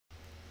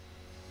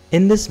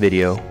In this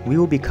video, we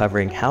will be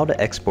covering how to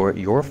export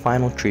your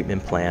final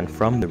treatment plan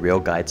from the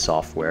RealGUIDE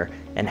software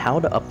and how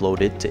to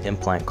upload it to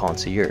Implant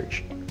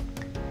Concierge.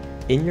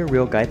 In your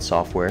RealGUIDE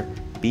software,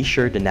 be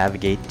sure to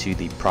navigate to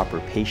the proper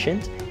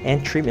patient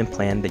and treatment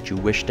plan that you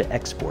wish to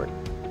export.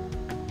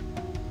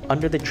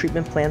 Under the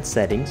treatment plan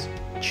settings,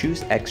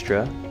 choose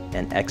Extra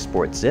and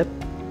Export Zip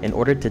in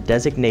order to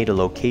designate a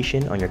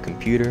location on your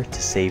computer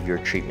to save your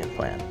treatment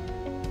plan.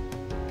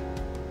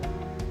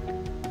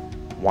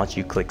 Once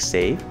you click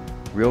Save,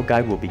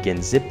 RealGUIDE will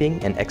begin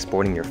zipping and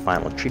exporting your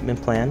final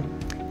treatment plan,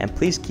 and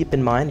please keep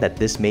in mind that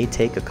this may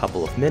take a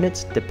couple of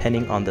minutes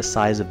depending on the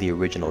size of the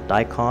original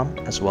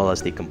DICOM as well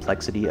as the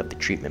complexity of the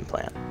treatment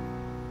plan.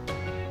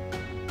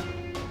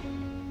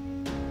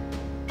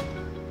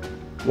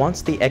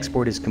 Once the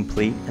export is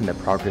complete and the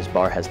progress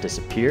bar has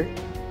disappeared,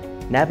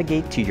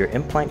 navigate to your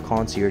Implant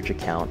Concierge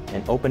account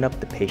and open up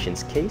the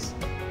patient's case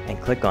and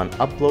click on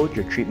Upload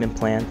your treatment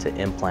plan to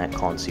Implant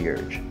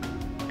Concierge.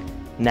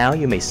 Now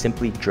you may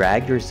simply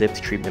drag your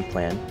zipped treatment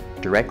plan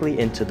directly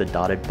into the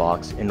dotted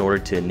box in order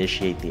to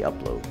initiate the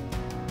upload.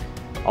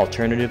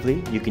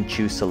 Alternatively, you can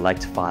choose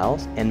Select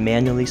Files and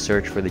manually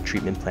search for the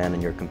treatment plan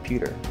on your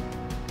computer.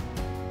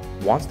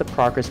 Once the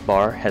progress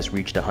bar has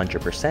reached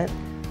 100%,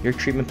 your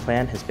treatment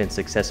plan has been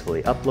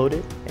successfully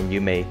uploaded, and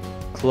you may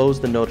close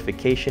the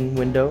notification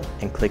window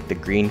and click the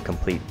green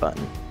Complete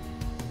button.